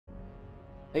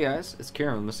Hey guys, it's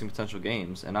Kieran with Missing Potential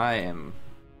Games, and I am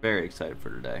very excited for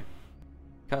today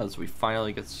because we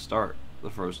finally get to start the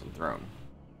Frozen Throne.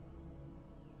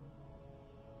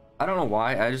 I don't know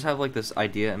why, I just have like this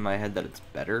idea in my head that it's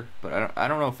better, but I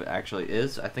don't know if it actually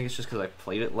is. I think it's just because I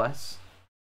played it less,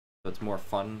 so it's more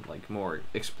fun, like more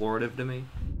explorative to me.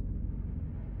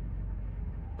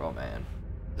 Oh man,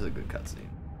 this is a good cutscene.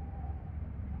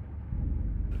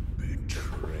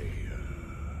 Betrayer.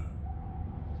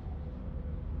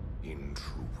 In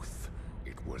truth,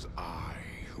 it was I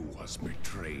who was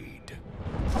betrayed.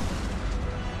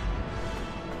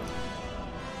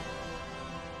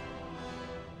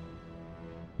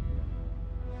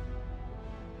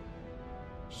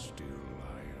 Still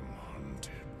I am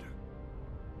hunted.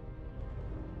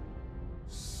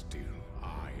 Still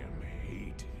I am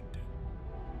hated.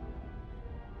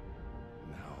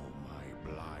 Now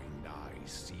my blind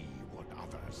eyes see what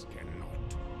others cannot.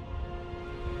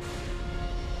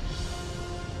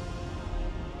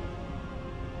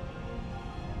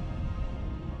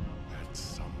 That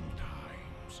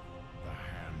sometimes the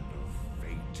hand of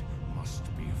fate must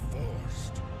be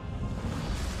forced.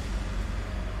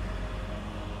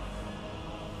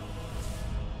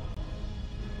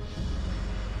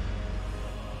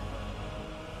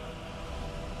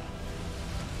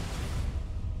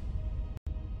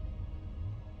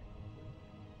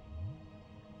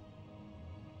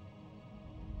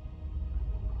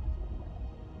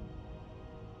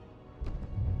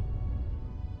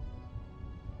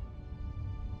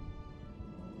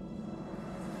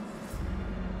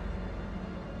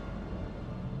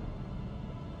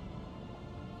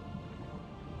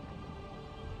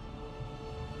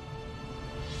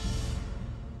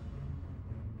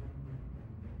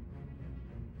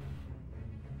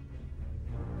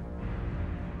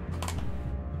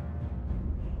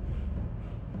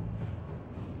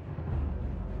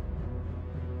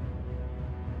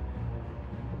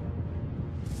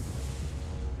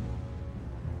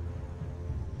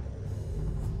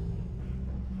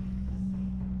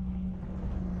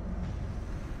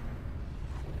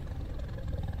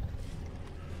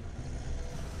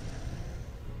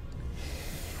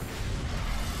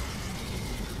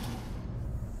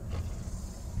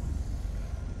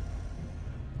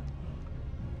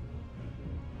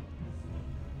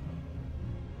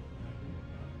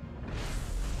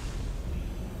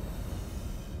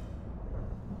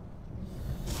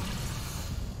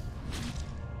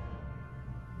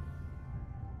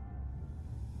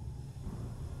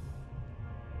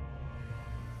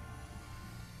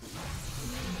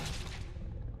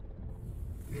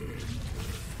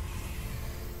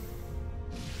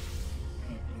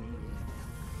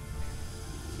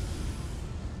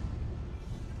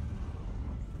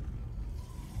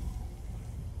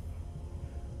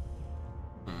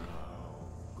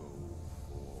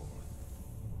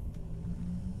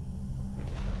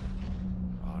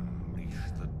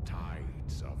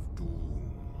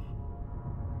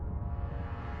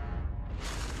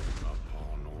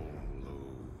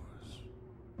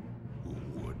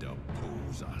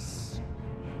 Us.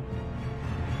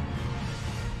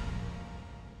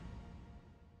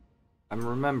 I'm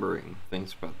remembering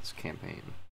things about this campaign,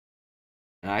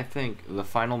 and I think the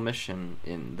final mission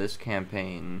in this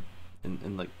campaign,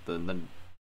 in like the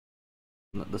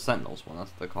Sentinels one,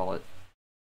 that's what they call it.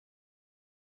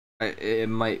 It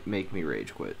might make me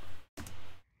rage quit.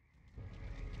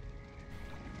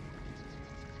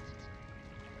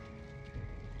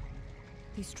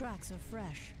 These tracks are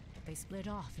fresh, but they split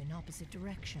off in opposite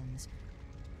directions.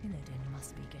 Illidan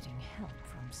must be getting help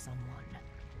from someone.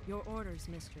 Your orders,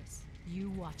 mistress.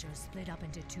 You watchers split up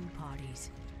into two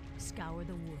parties. Scour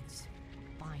the woods.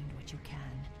 Find what you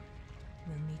can.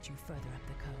 We'll meet you further up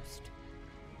the coast.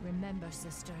 Remember,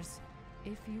 sisters,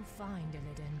 if you find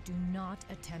Illidan, do not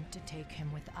attempt to take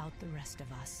him without the rest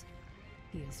of us.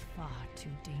 He is far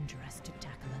too dangerous to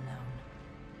tackle alone.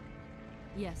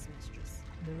 Yes, mistress.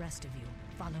 The rest of you,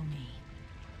 follow me.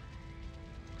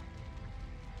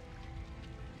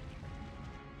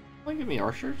 Well, give me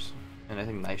archers, and I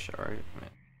think Nisha, right?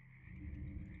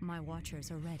 My watchers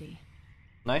are ready.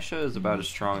 Nisha is about as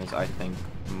strong as I think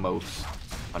most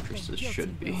huntresses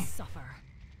should be,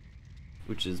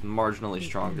 which is marginally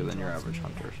stronger than your average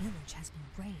hunter. The village has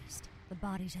been razed. The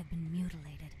bodies have been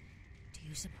mutilated. Do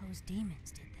you suppose demons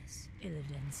did this?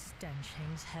 Illidan's stench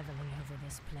hangs heavily over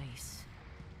this place.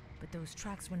 But those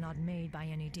tracks were not made by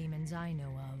any demons I know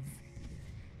of.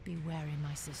 Be wary,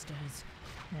 my sisters.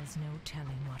 There's no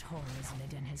telling what horrors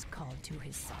Illidan has called to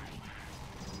his side.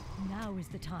 Now is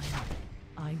the time.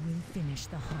 I will finish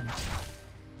the hunt.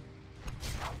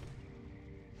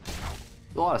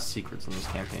 a lot of secrets in this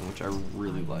campaign, which I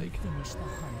really like. Finish the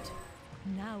hunt.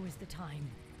 Now is the time.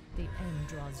 The end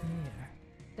draws near.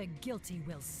 The guilty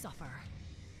will suffer.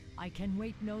 I can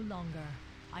wait no longer.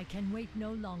 I can wait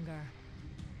no longer.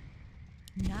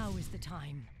 Now is the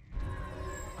time.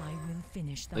 I will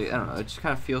finish the Like, I don't know, hunt. it just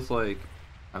kind of feels like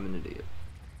I'm an idiot.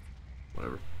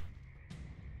 Whatever.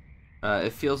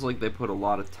 It feels like they put a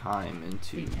lot of time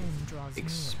into The end draws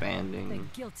expanding, near. The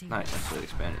guilty not will necessarily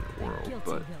suffer. expanding the world, guilty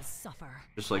but will suffer.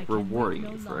 just I like can wait rewarding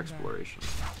no you for longer. exploration.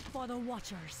 For the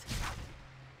Watchers.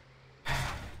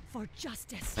 For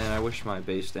justice. And I wish my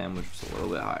base damage was a little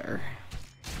bit higher.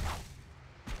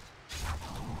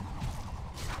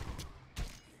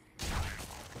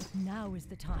 Now is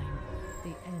the time.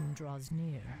 The end draws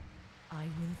near. I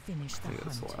will finish I the think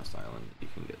that's the hunt. last island you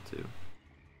can get to.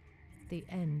 The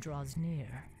end draws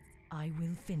near. I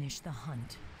will finish the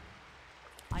hunt.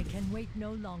 I can wait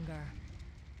no longer.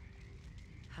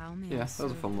 How may Yeah, I that was a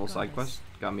serve fun the little side goddess?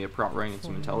 quest. Got me a prot ring and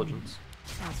some intelligence.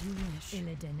 As you wish.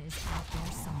 Illidan is out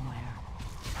there somewhere.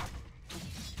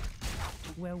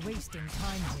 We're wasting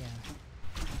time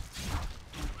here.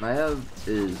 Maiev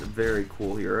is a very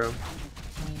cool hero.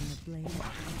 I am the blade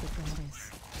of the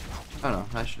goddess. I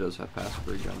don't know, actually does have passive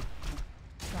regen.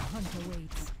 The hunt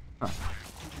awaits. Huh.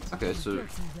 Okay, The so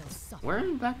guilty will suffer. where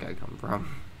did that guy come from?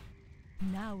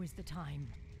 Now is the time.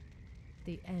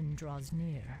 The end draws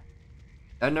near.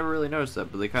 I never really noticed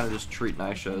that, but they kind of just treat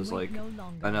I Nisha can as wait like no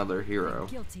longer. another hero.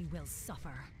 The guilty will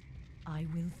suffer. I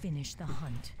will finish the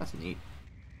hunt. That's neat.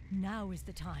 Now is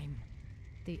the time.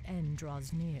 The end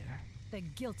draws near. The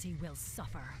guilty will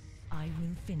suffer. I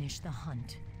will finish the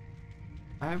hunt.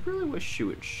 I really wish she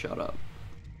would shut up.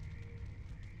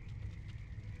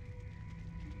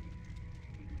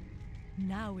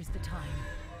 Now is the time.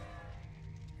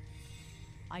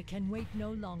 I can wait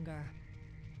no longer.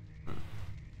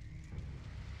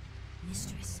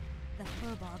 Mistress, the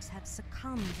Furbolgs have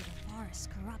succumbed to the forest's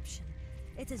corruption.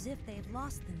 It's as if they've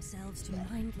lost themselves to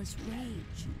mindless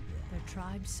rage. The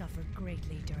tribe suffered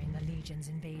greatly during the Legion's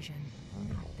invasion.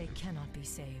 They cannot be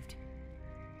saved.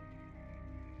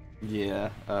 Yeah,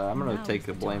 I'm gonna Now take is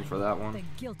the the blame time. for that one. The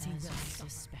guilty As will I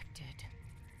suspected.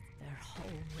 Their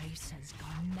whole race has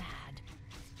gone mad.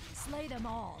 Slay them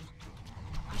all.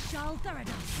 Ashal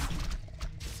Therados.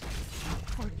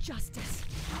 For justice.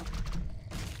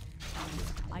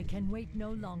 I can wait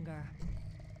no longer.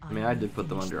 I mean, I will did put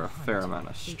them finish under the a hunt. fair amount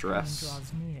of The end stress.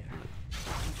 draws near.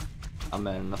 I'm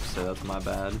man enough to say that's my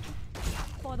bad.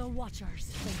 For the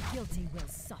Watchers, the guilty will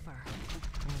suffer.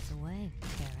 There's a way,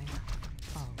 Baron.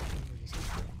 Always.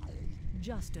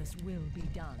 Justice will be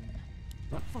done.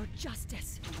 For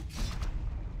justice.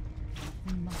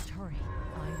 We must hurry.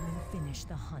 I will finish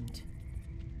the hunt.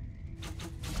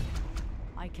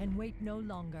 I can wait no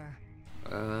longer.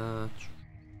 Yeah,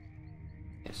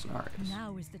 Cenarius.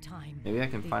 Now is the time. Maybe I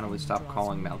can The finally end stop draws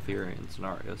calling near. Malfurion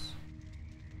Cenarius.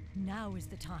 Now is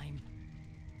the time.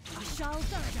 Ashal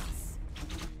Therados.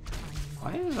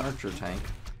 Why is Archer tank?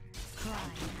 Cry.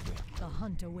 The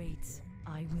hunt awaits.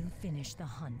 I will finish the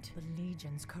hunt. The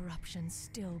Legion's corruption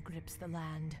still grips the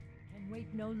land. Can wait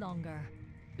no longer.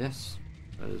 Yes,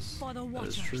 that is For the that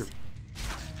is true. Watchers.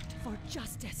 For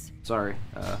justice. Sorry,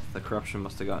 the corruption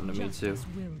must have gotten to me too. Justice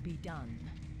will be done.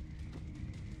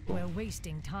 We're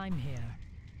wasting time here.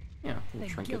 Yeah, The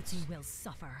little trinkets. guilty will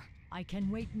suffer. I can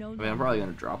wait no I longer. mean, I'm probably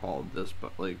gonna drop all of this,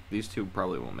 but like these two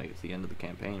probably won't make it to the end of the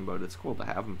campaign. But it's cool to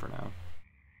have them for now.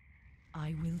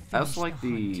 I will finish I also like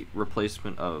the hunt.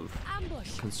 replacement of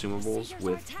Ambush! consumables Satyrs are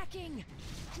with attacking!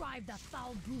 Drive the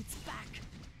foul brutes back!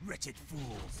 Wretched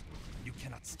fools! You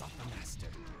cannot stop the master.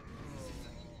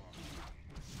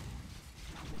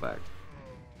 back.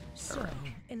 So, Alright.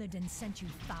 Illidan sent you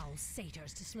foul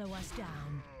satyrs to slow us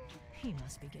down. He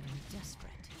must be getting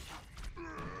desperate.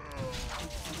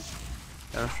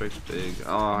 Counter-Strike's big.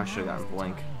 Oh, I should have gotten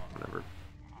Blink. Whatever.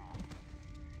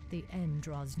 The end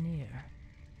draws near.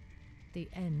 The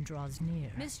end draws near.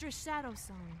 Mistress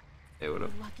Shadowsong, They would we're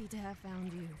have. lucky to have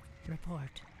found you.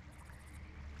 Report.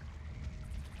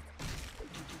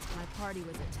 My party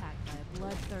was attacked by a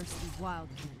bloodthirsty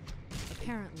wildman.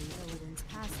 Apparently, Illidan's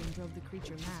passing drove the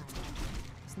creature mad.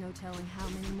 There's no telling how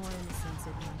many more innocents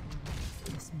it might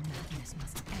have. This madness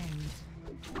must end.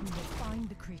 We will find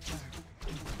the creature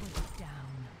and put it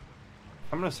down.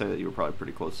 I'm gonna say that you were probably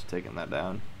pretty close to taking that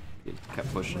down. You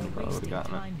kept pushing, you We're probably would wasting have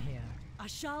gotten it. time here.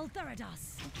 Ashal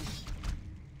Therados!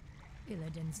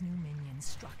 Illidan's new minions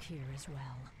struck here as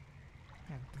well.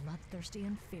 They're bloodthirsty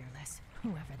and fearless,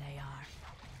 whoever they are.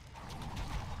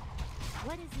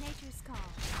 What is nature's call?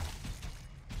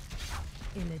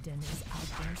 Illidan is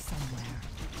out there somewhere.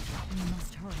 We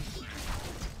must hurry.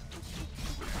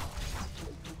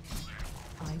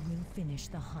 I will finish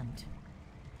the hunt.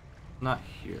 Not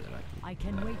here that I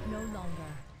can wait no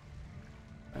longer.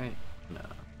 Right? No,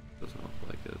 doesn't look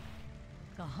like it.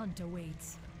 The hunt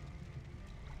awaits.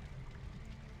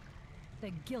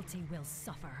 The guilty will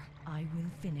suffer. I will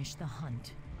finish the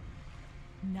hunt.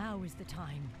 Now is the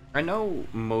time. I know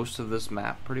most of this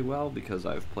map pretty well because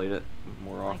I've played it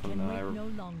more often than I can wait no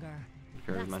longer.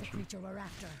 care to That's the mention. creature we're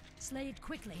after. Slay it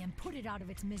quickly and put it out of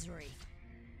its misery.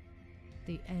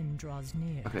 The end draws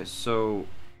near. Okay, so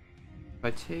if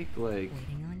I take like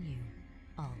Waiting on you.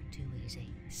 All too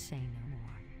easy. Say no more.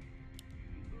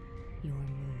 Your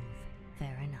move.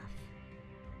 Fair enough.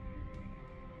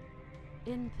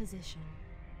 In position.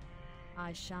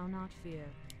 I shall not fear.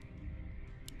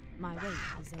 My wait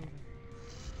is over.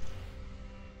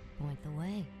 Point the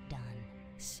way. Done.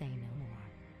 Say no more.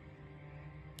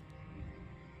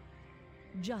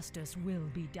 Justice will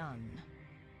be done.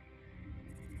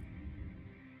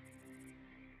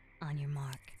 On your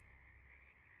mark.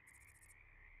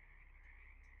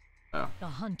 oh. The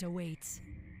hunt awaits.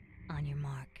 On your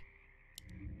mark.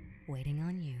 Waiting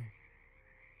on you.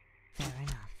 Fair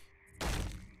enough.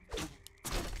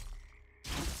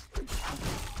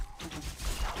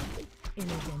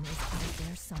 Illidan is out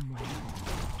there somewhere.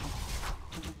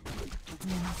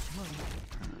 We must hurry.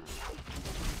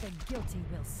 The guilty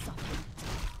will suffer.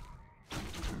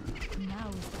 Now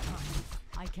is the time.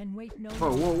 I can wait no Whoa,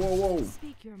 longer. whoa, whoa, whoa!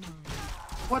 Speak your mind.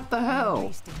 What the We're hell?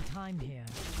 wasting time here.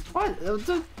 What?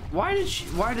 Why did she?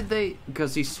 Why did they?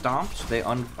 Because he stomped. They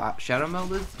shadow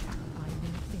melded. I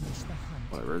will finish the hunt.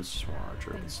 Whatever. It's just more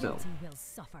archer, The but still. guilty will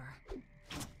suffer.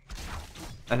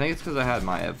 I think it's because I had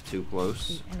Maiev too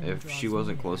close. The end If she draws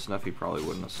wasn't near. close enough, he probably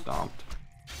wouldn't have stomped.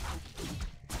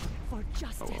 For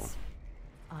justice. Oh well.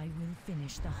 I will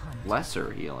finish the hunt.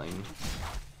 Lesser healing.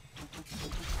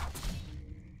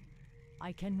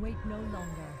 I can wait no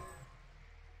longer.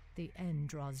 The end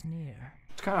draws near.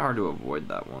 It's kind of hard to avoid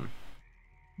that one.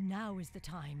 Now is the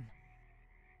time.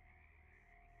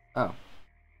 Oh.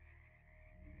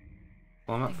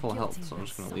 Well, I'm at The full health, guilty so I'm will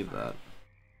just gonna leave suffer. that.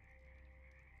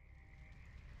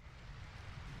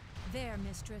 There,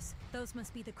 mistress. Those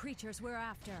must be the creatures we're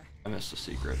after. I missed a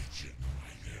secret.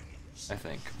 I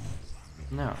think.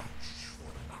 No.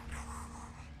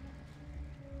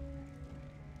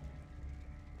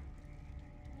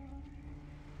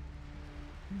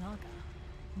 Naga.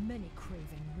 Many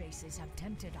craven races have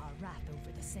tempted our wrath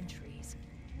over the centuries.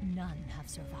 None have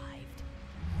survived.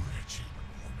 Wretched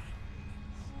woman,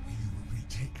 we will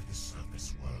retake the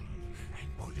surface world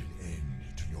and put an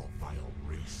end to your vile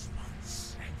race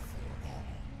once and for all.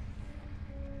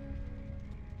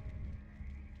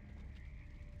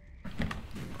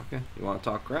 Okay, you want to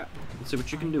talk crap? Let's see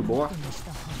what you can do, boy. Finish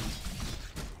the hunt.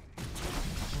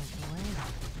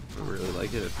 I would really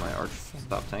like it if my arch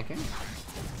stopped tanking.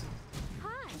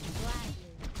 Hi, gladly.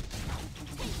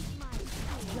 Taste my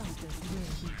food. Justice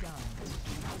will be done.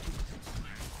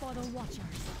 For the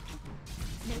Watchers.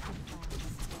 Naked flags.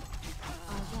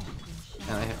 I walk in And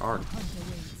shadow. I hit arch. Hunt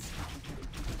awaits.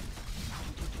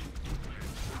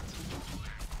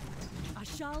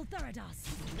 Ashal Theridas.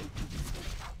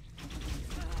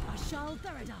 Ashal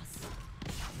Theridas.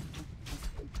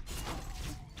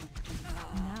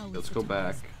 Now is Let's the go time.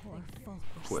 back. Poor folk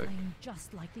were quick. slain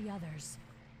just like the others.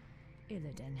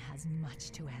 Illidan has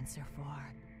much to answer for.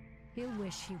 He'll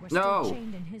wish he were No. still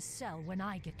chained in his cell when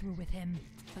I get through with him.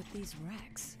 But these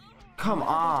wrecks. Come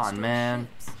on, man.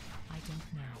 I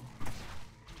don't know.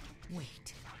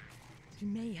 Wait. He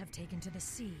may have taken to the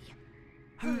sea.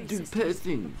 Hurry, Dude, sisters. The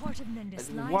Pithing. port of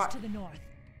Nendis lies Why- to the north.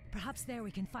 Perhaps there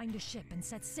we can find a ship and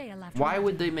set sail after. Why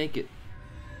would that. they make it?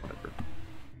 Whatever.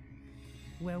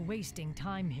 We're wasting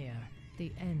time here.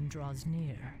 The end draws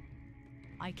near.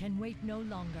 I can wait no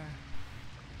longer.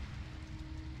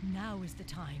 Now is the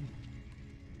time.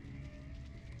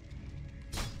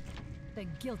 The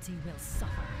guilty will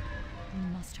suffer. We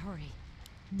must hurry.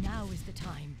 Now is the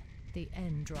time. The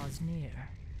end draws near.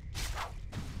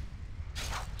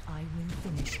 I will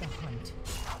finish the hunt.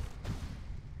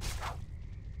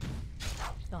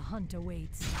 The hunt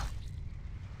awaits.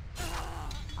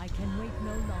 I can wait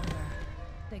no longer.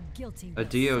 The guilty A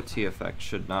will DOT suffer. effect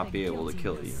should not The be able to guilty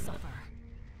kill a will unit. suffer.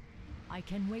 I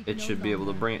can wait It no should be able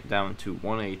to longer. bring it down to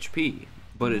 1 HP,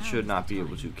 but it Now should is not the be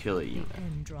able to time. kill a The unit.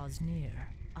 end draws near.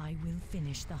 I will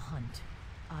finish the hunt.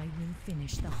 I will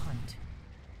finish the hunt.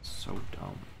 So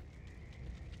dumb.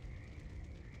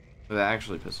 That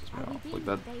actually pisses me off. Like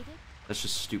that's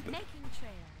just stupid. Making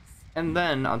trails. And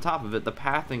then on top of it, the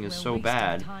pathing is We're so wasting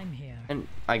bad. time here. And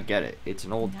I get it, it's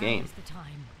an old Now game. is the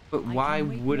time. But I why can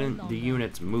wait no wouldn't the longer.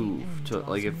 units The move end to draws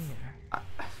like if near. I,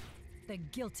 The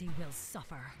guilty will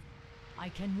suffer. I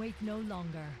can wait no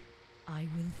longer. I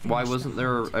will finish Why wasn't the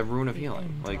there hunt. a rune of The healing?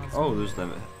 end Like, draws oh, near. there's the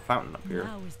fountain up here.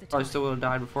 Now is the Probably time. still would have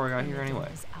died before I got here Illidan anyway.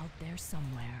 is out there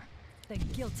somewhere. The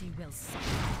guilty will suffer.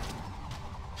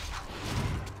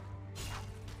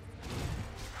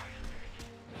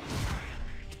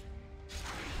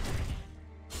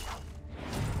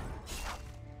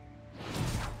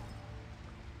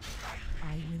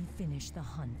 I will finish the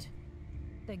hunt.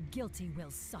 The guilty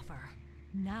will suffer.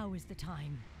 Now is the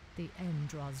time. The end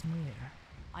draws near.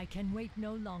 I can wait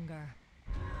no longer.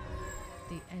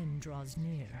 The end draws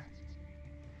near.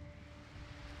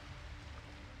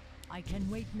 I can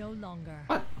wait no longer.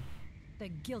 What? The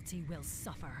guilty will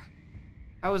suffer.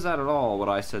 How is that at all what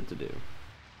I said to do?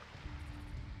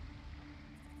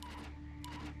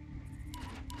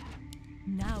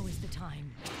 Now is the time.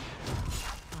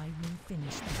 I will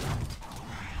finish the hunt.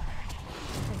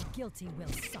 The guilty will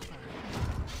suffer.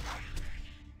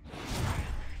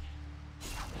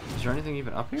 Is there anything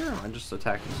even up here? Or am I just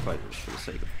attacking spiders for the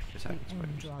sake of attacking The end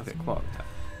spiders? draws Okay, near. quality attack.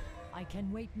 I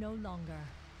can wait no longer.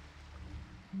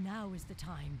 Now is the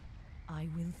time. I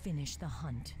will finish the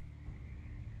hunt.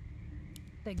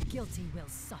 The guilty will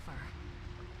suffer.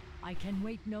 I can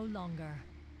wait no longer.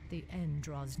 The end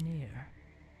draws near.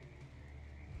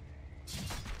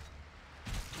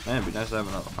 Man, it'd be nice to have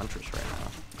another huntress right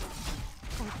now.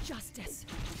 For justice.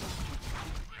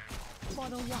 For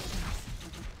the Watchers.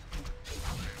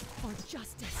 For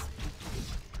justice.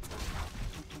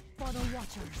 For the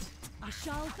Watchers.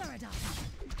 Ashal Therados.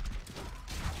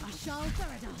 Ashal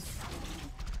Therados.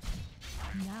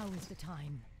 Now is the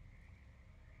time.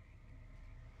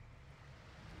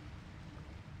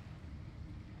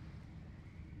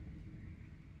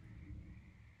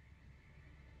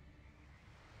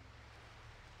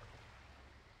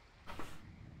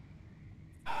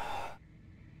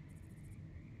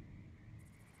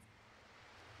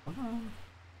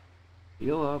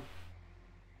 Heal up.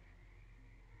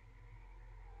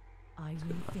 I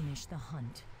will finish the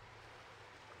hunt.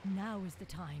 Now is the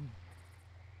time.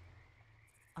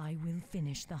 I will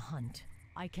finish the hunt.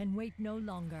 I can wait no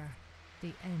longer.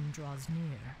 The end draws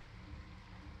near.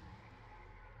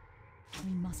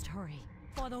 We must hurry.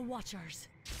 For the Watchers.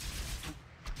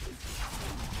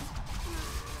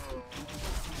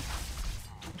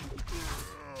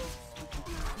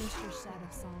 Mr.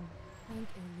 Shadowsong, thank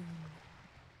Illidan.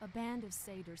 A band of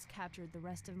satyrs captured the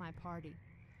rest of my party.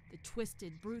 The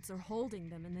twisted brutes are holding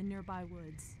them in the nearby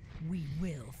woods. We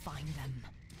will find them.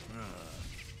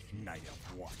 Night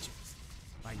of Watchers.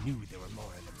 I knew there were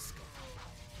more of them scum.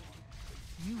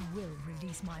 You will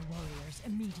release my warriors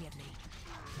immediately.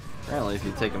 Apparently, if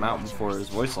you take him out before his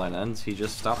voice line ends, he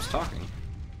just stops talking.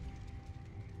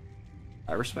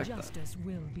 I respect that. Justice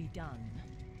will be done.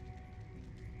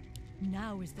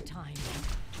 Now is the time.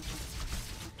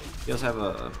 You guys have a...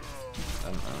 I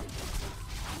don't know.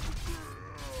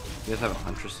 You guys have a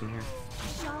huntress in here?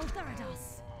 Ashal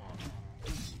Therados.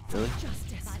 Really?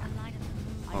 Justice. By the light of the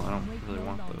moon. Oh, I can don't wait really no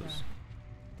want longer. those.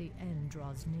 The end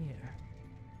draws near.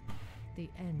 The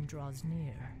end draws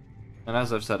near. And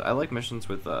as I've said, I like missions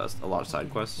with a lot of side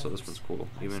quests, so this one's cool,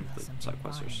 I even if smell the side something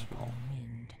quests are violent small. in the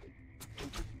wind.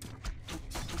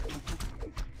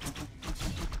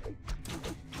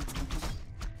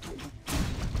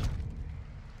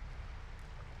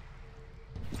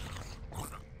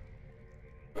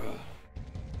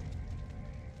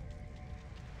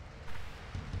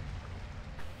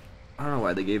 I don't know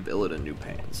why they gave Illidan new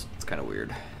pants. It's kind of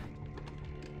weird.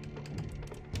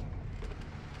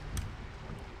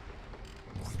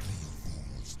 Quickly, you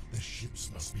fools. The ships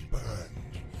must be burned.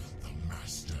 The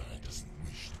Master doesn't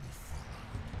wish to be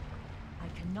followed.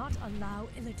 I cannot allow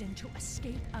Illidan to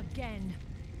escape again.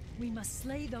 We must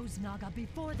slay those Naga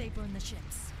before they burn the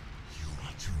ships. You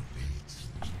are too late,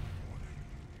 little warning.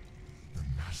 The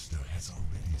Master has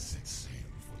already set sail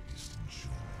for distant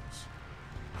shores.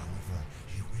 However,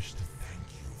 he wished to thank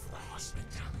you for the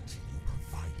hospitality you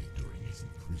provided during his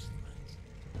imprisonment.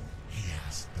 He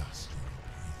asked us to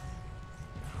repay you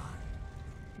in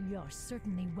kind. You're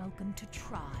certainly welcome to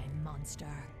try, monster.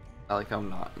 I like how I'm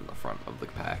not in the front of the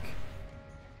pack.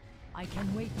 I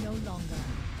can wait no longer.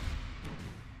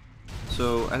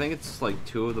 So, I think it's like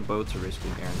 2 of the boats are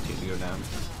basically guaranteed to go down.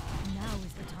 Now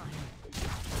is the time.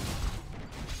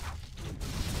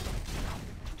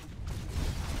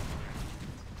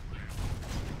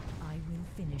 I will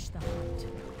finish the hunt.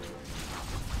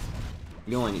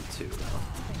 You only need 2, though.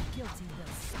 The guilty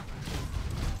will suffer.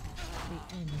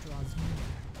 The end draws near.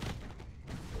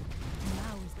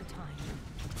 Now is the time.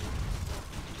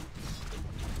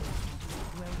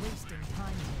 We're wasting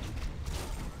time here.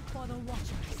 For the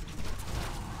Watchers.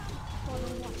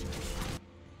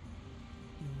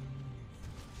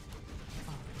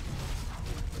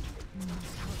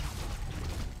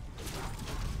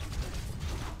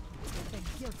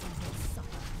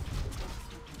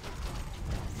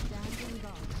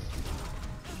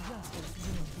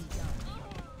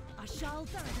 shall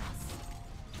guard us.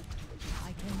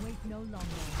 I can wait no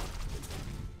longer.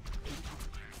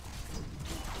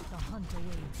 The hunt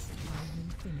awaits. I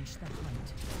will finish the hunt.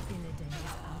 Illidan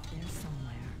is out there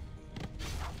somewhere.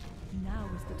 Now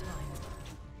is the time.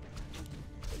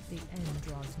 The end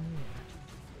draws near.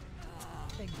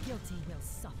 The guilty will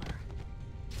suffer.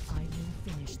 I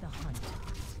will finish the hunt.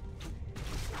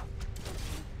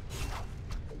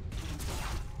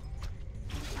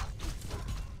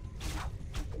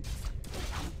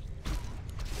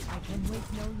 I can wait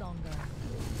no longer.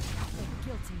 The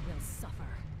guilty will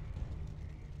suffer.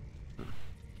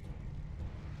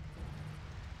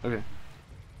 Okay.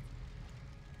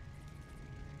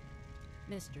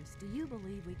 Mistress, do you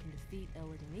believe we can defeat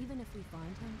Illidan even if we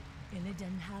find him?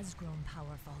 Illidan has grown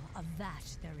powerful. Of that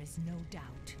there is no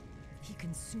doubt. He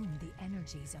consumed the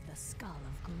energies of the skull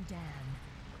of Gul'dan.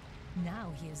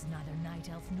 Now he is neither night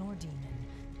elf nor demon,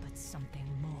 but something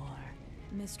more.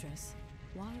 Mistress,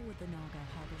 why would the Naga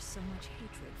harbor so much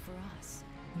hatred for us?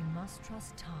 We must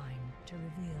trust time to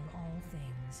reveal all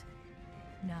things.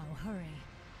 Now hurry.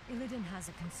 Illidan has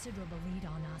a considerable lead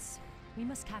on us. We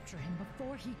must capture him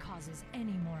before he causes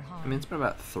any more harm. I mean, it's been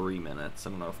about 3 minutes. I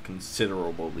don't know if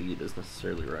considerable lead is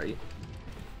necessarily right.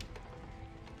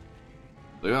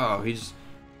 Like, oh, he's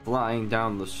flying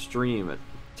down the stream at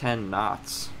 10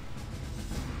 knots.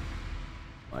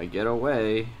 I get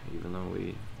away, even though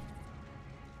we...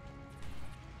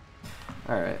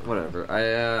 Alright, whatever.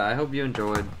 I hope you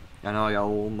enjoyed. I know I got a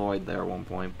little annoyed there at one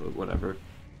point, but whatever.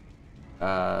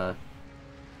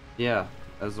 Yeah,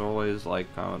 as always,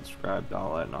 like, comment, subscribe,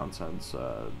 all that nonsense.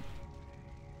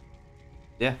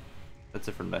 Yeah, that's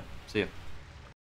it for today. See ya.